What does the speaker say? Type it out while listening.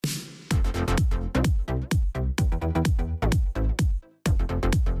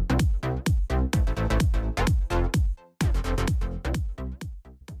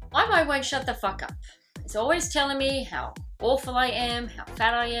won't shut the fuck up. It's always telling me how awful I am, how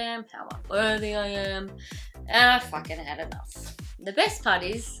fat I am, how unworthy I am, and I fucking had enough. The best part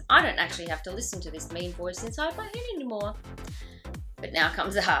is, I don't actually have to listen to this mean voice inside my head anymore. But now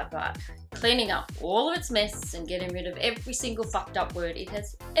comes the hard part. Cleaning up all of its mess and getting rid of every single fucked up word it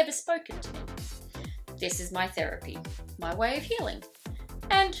has ever spoken to me. This is my therapy, my way of healing,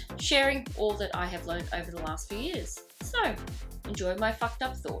 and sharing all that I have learned over the last few years. So, enjoy my fucked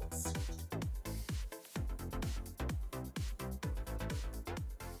up thoughts.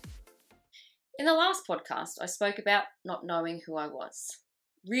 In the last podcast, I spoke about not knowing who I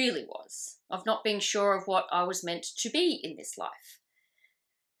really was, of not being sure of what I was meant to be in this life.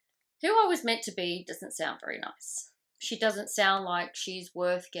 Who I was meant to be doesn't sound very nice. She doesn't sound like she's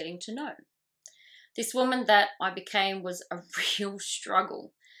worth getting to know. This woman that I became was a real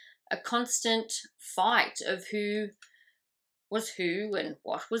struggle, a constant fight of who was who and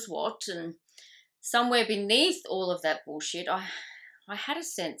what was what, and somewhere beneath all of that bullshit, I had a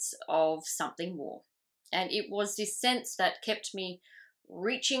sense of something more. And it was this sense that kept me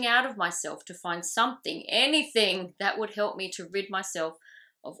reaching out of myself to find something, anything that would help me to rid myself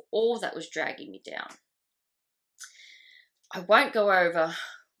of all that was dragging me down. I won't go over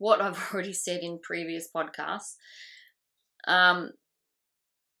what I've already said in previous podcasts to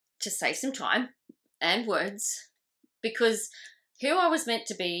save some time and words, because who I was meant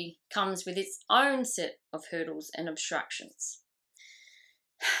to be comes with its own set of hurdles and obstructions.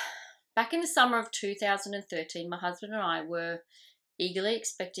 Back in the summer of 2013, my husband and I were eagerly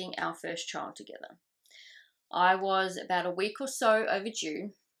expecting our first child together. I was about a week or so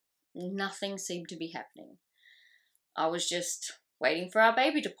overdue. Nothing seemed to be happening. I was just waiting for our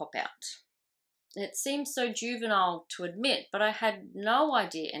baby to pop out. It seems so juvenile to admit, but I had no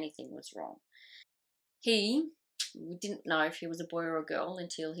idea anything was wrong. We didn't know if he was a boy or a girl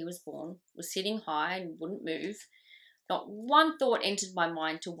until he was born, was sitting high and wouldn't move. Not one thought entered my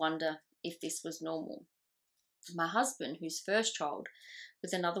mind to wonder if this was normal. My husband, whose first child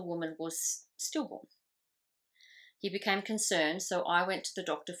with another woman was stillborn. He became concerned, so I went to the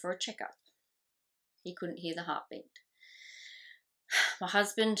doctor for a checkup. He couldn't hear the heartbeat. My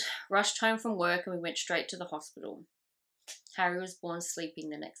husband rushed home from work and we went straight to the hospital. Harry was born sleeping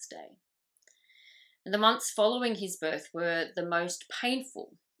the next day. And the months following his birth were the most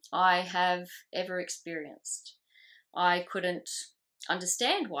painful I have ever experienced. I couldn't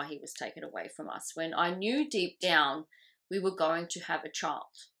understand why he was taken away from us when I knew deep down we were going to have a child,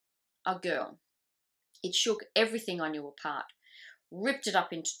 a girl. It shook everything I knew apart, ripped it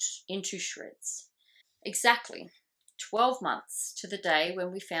up into shreds. Exactly 12 months to the day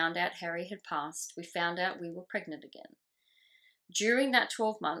when we found out Harry had passed, we found out we were pregnant again. During that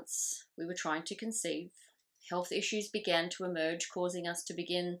 12 months, we were trying to conceive. Health issues began to emerge, causing us to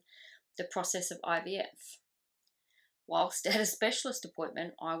begin the process of IVF. Whilst at a specialist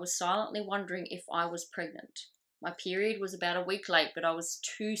appointment, I was silently wondering if I was pregnant. My period was about a week late, but I was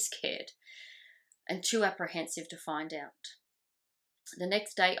too scared and too apprehensive to find out. The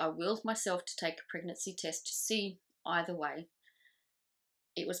next day, I willed myself to take a pregnancy test to see either way.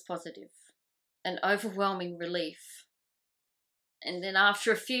 It was positive, an overwhelming relief. And then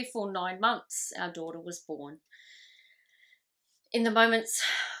after a fearful 9 months, our daughter was born. In the moments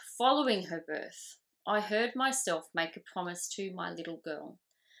following her birth, I heard myself make a promise to my little girl.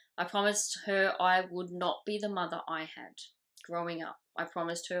 I promised her I would not be the mother I had growing up. I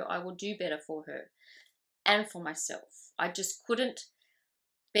promised her I would do better for her and for myself. I just couldn't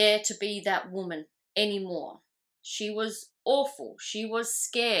bear to be that woman anymore. She was awful. She was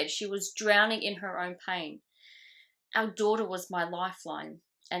scared. She was drowning in her own pain. Our daughter was my lifeline,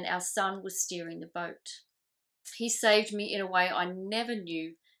 and our son was steering the boat. He saved me in a way I never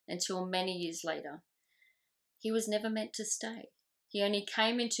knew until many years later. He was never meant to stay. He only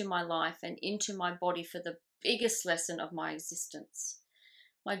came into my life and into my body for the biggest lesson of my existence.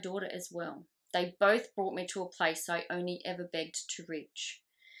 My daughter as well. They both brought me to a place I only ever begged to reach.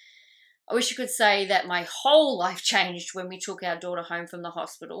 I wish I could say that my whole life changed when we took our daughter home from the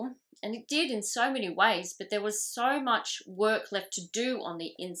hospital, and it did in so many ways, but there was so much work left to do on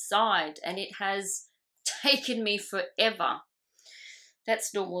the inside, and it has taken me forever.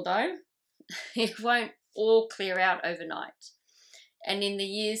 That's normal though. It won't all clear out overnight. And in the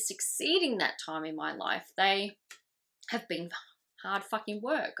years succeeding that time in my life, they have been hard fucking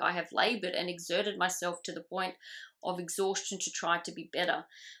work. I have labored and exerted myself to the point of exhaustion to try to be better.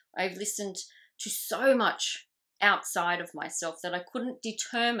 I've listened to so much outside of myself that I couldn't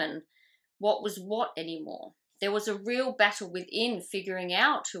determine what was what anymore. There was a real battle within figuring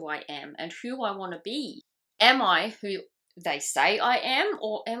out who I am and who I want to be. Am I who they say I am,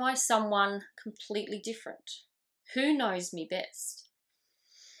 or am I someone completely different? Who knows me best?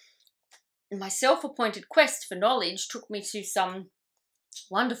 My self-appointed quest for knowledge took me to some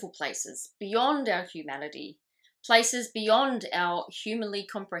wonderful places beyond our humanity, places beyond our humanly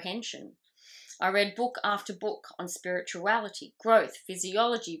comprehension. I read book after book on spirituality, growth,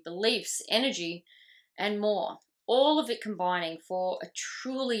 physiology, beliefs, energy, and more, all of it combining for a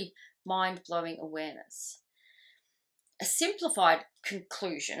truly mind-blowing awareness. A simplified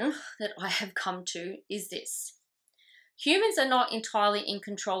conclusion that I have come to is this: humans are not entirely in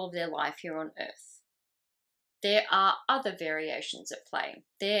control of their life here on Earth. There are other variations at play.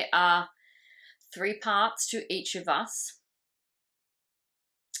 There are 3 parts to each of us.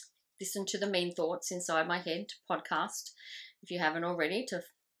 Listen to the Mean Thoughts Inside My Head podcast if you haven't already to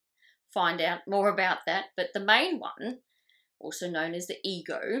find out more about that. But the main one, also known as the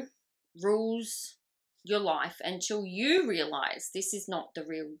ego, rules your life until you realize this is not the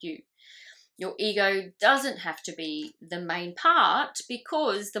real you. Your ego doesn't have to be the main part,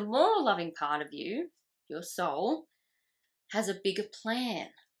 because the more loving part of you, your soul, has a bigger plan.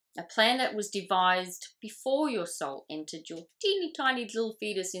 A plan that was devised before your soul entered your teeny tiny little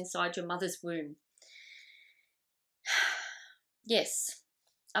fetus inside your mother's womb. Yes,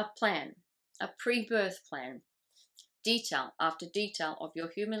 a plan, a pre-birth plan. Detail after detail of your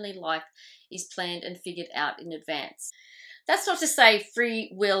humanly life is planned and figured out in advance. That's not to say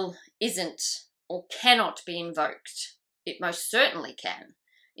free will isn't or cannot be invoked. It most certainly can.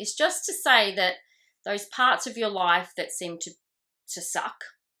 It's just to say that those parts of your life that seem to suck,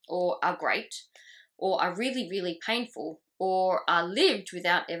 or are great, or are really, really painful, or are lived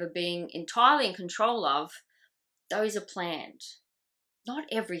without ever being entirely in control of, those are planned. Not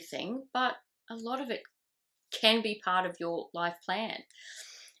everything, but a lot of it can be part of your life plan.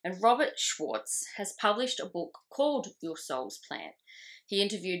 And Robert Schwartz has published a book called Your Soul's Plan. He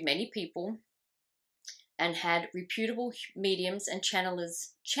interviewed many people and had reputable mediums and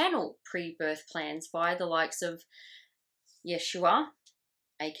channelers channel pre-birth plans via the likes of Yeshua,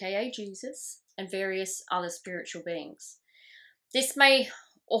 aka Jesus, and various other spiritual beings. This may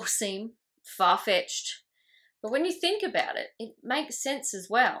all seem far-fetched, but when you think about it, it makes sense as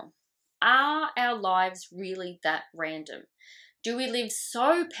well. Are our lives really that random? Do we live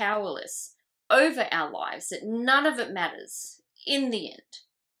so powerless over our lives that none of it matters in the end?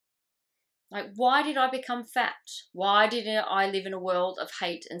 Like, why did I become fat? Why did I live in a world of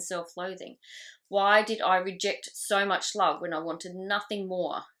hate and self-loathing? Why did I reject so much love when I wanted nothing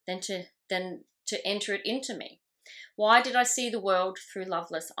more than to enter it into me? Why did I see the world through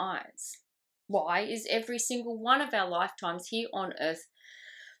loveless eyes? Why is every single one of our lifetimes here on earth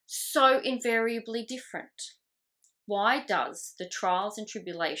so invariably different? Why does the trials and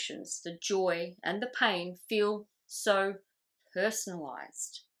tribulations, the joy and the pain feel so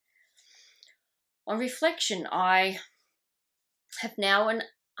personalized? On reflection, I have now an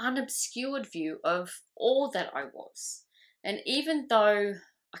unobscured view of all that I was. And even though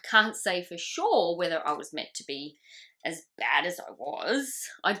I can't say for sure whether I was meant to be as bad as I was,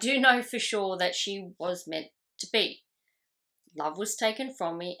 I do know for sure that she was meant to be. Love was taken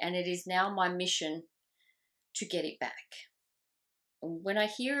from me, and it is now my mission to get it back. And when I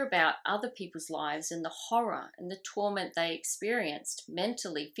hear about other people's lives and the horror and the torment they experienced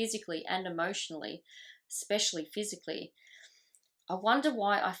mentally, physically, and emotionally, especially physically, I wonder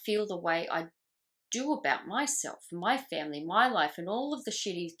why I feel the way I do about myself, my family, my life, and all of the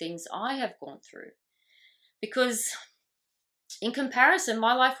shitty things I have gone through. Because in comparison,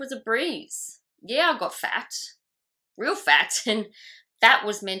 my life was a breeze. Yeah, I got fat, real fat, and that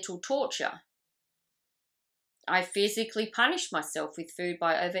was mental torture. I physically punished myself with food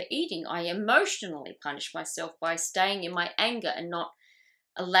by overeating. I emotionally punished myself by staying in my anger and not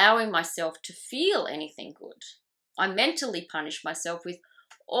allowing myself to feel anything good. I mentally punished myself with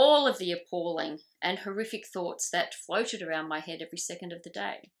all of the appalling and horrific thoughts that floated around my head every second of the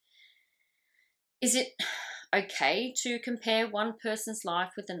day. Is it okay to compare one person's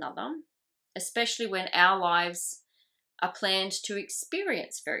life with another, especially when our lives are planned to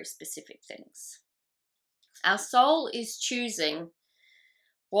experience very specific things? Our soul is choosing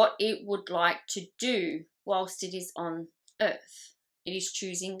what it would like to do whilst it is on earth. It is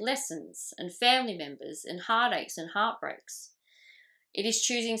choosing lessons and family members and heartaches and heartbreaks. It is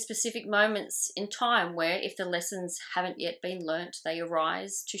choosing specific moments in time where, if the lessons haven't yet been learnt, they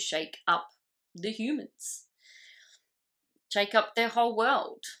arise to shake up the humans, shake up their whole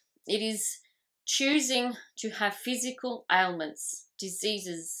world. It is choosing to have physical ailments,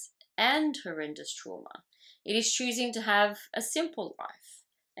 diseases, and horrendous trauma. It is choosing to have a simple life,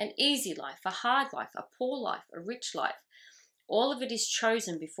 an easy life, a hard life, a poor life, a rich life, All of it is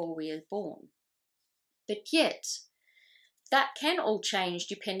chosen before we are born. But yet, that can all change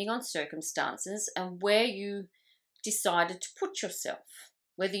depending on circumstances and where you decided to put yourself.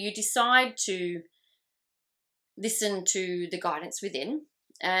 Whether you decide to listen to the guidance within,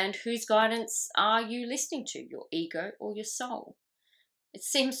 and whose guidance are you listening to, your ego or your soul? It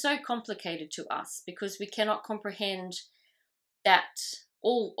seems so complicated to us because we cannot comprehend that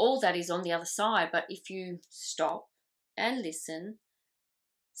all that is on the other side. But if you stop and listen,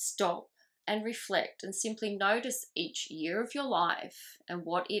 stop and reflect and simply notice each year of your life and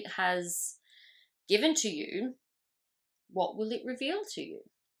what it has given to you, what will it reveal to you?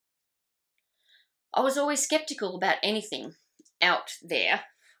 I was always skeptical about anything out there.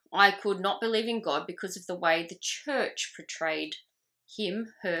 I could not believe in God because of the way the church portrayed him,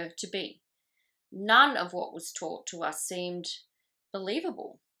 her to be. None of what was taught to us seemed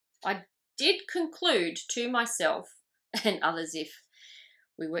believable. I did conclude to myself and others, if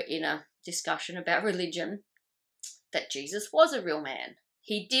we were in a discussion about religion, that Jesus was a real man.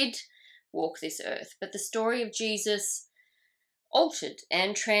 He did walk this earth, but the story of Jesus altered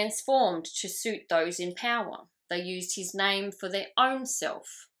and transformed to suit those in power. They used his name for their own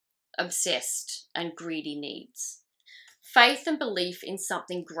self-obsessed and greedy needs. Faith and belief in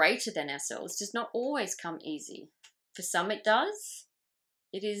something greater than ourselves does not always come easy. For some it does.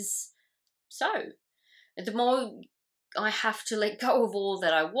 It is so. The more I have to let go of all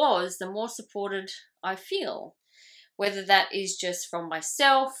that I was, the more supported I feel. Whether that is just from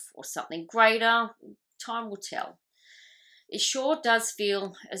myself or something greater, time will tell. It sure does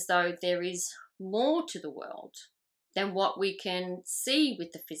feel as though there is more to the world than what we can see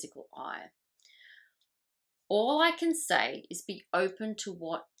with the physical eye. All I can say is be open to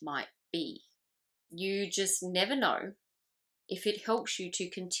what might be. You just never know. If it helps you to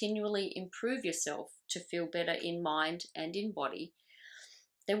continually improve yourself to feel better in mind and in body,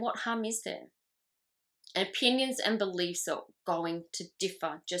 then what harm is there? Opinions and beliefs are going to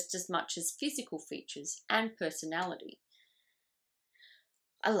differ just as much as physical features and personality.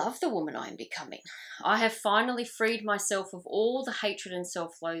 I love the woman I am becoming. I have finally freed myself of all the hatred and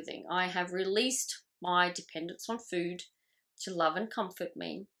self-loathing. I have released my dependence on food to love and comfort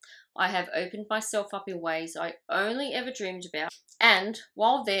me. I have opened myself up in ways I only ever dreamed about. And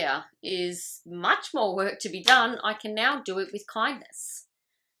while there is much more work to be done, I can now do it with kindness,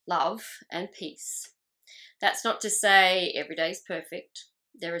 love, and peace. That's not to say every day is perfect.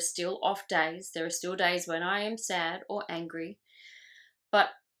 There are still off days. There are still days when I am sad or angry. But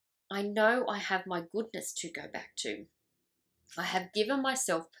I know I have my goodness to go back to. I have given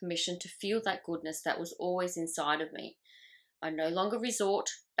myself permission to feel that goodness that was always inside of me. I no longer resort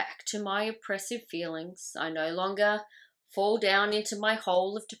back to my oppressive feelings. I no longer fall down into my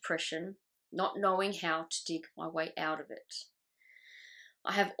hole of depression, not knowing how to dig my way out of it.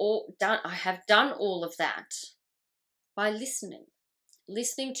 I have done all of that by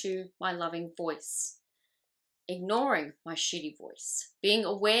listening to my loving voice, ignoring my shitty voice, being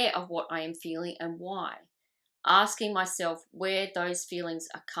aware of what I am feeling and why, asking myself where those feelings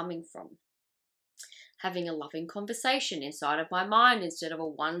are coming from, having a loving conversation inside of my mind instead of a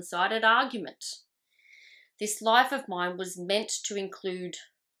one-sided argument. This life of mine was meant to include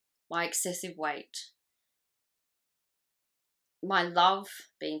my excessive weight, my love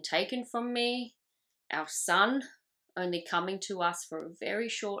being taken from me, our son only coming to us for a very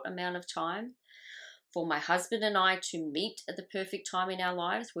short amount of time, for my husband and I to meet at the perfect time in our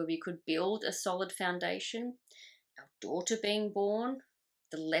lives where we could build a solid foundation, our daughter being born,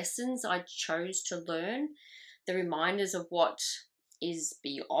 the lessons I chose to learn, the reminders of what is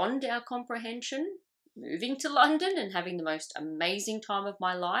beyond our comprehension, moving to London and having the most amazing time of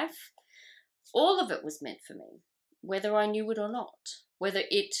my life. All of it was meant for me, whether I knew it or not, whether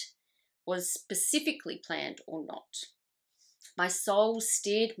it was specifically planned or not. My soul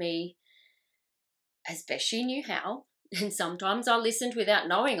steered me as best she knew how, and sometimes I listened without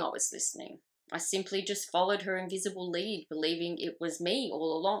knowing I was listening. I simply just followed her invisible lead, believing it was me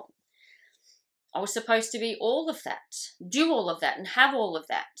all along. I was supposed to be all of that, do all of that, and have all of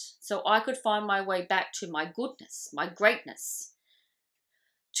that, so I could find my way back to my goodness, my greatness,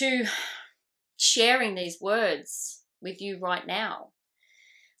 to sharing these words with you right now.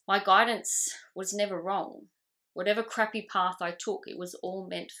 My guidance was never wrong. Whatever crappy path I took, it was all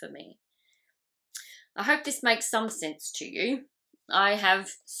meant for me. I hope this makes some sense to you. I have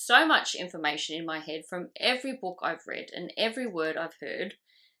so much information in my head from every book I've read and every word I've heard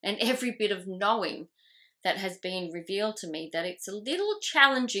and every bit of knowing that has been revealed to me that it's a little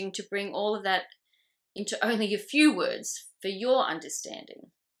challenging to bring all of that into only a few words for your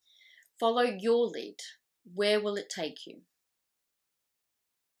understanding. Follow your lead. Where will it take you?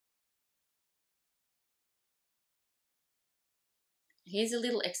 here's a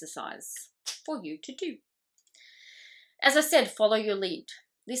little exercise for you to do. As I said, follow your lead.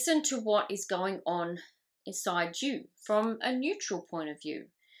 Listen to what is going on inside you from a neutral point of view.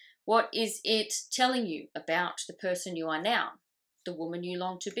 What is it telling you about the person you are now, the woman you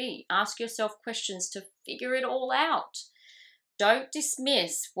long to be? Ask yourself questions to figure it all out. Don't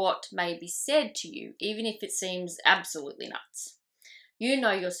dismiss what may be said to you, even if it seems absolutely nuts. You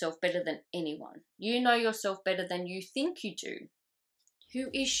know yourself better than anyone. You know yourself better than you think you do. Who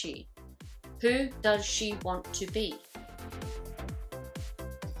is she? Who does she want to be?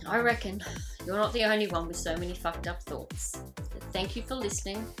 I reckon you're not the only one with so many fucked up thoughts. But thank you for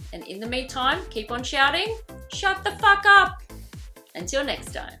listening, and in the meantime, keep on shouting, shut the fuck up! Until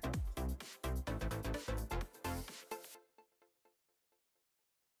next time.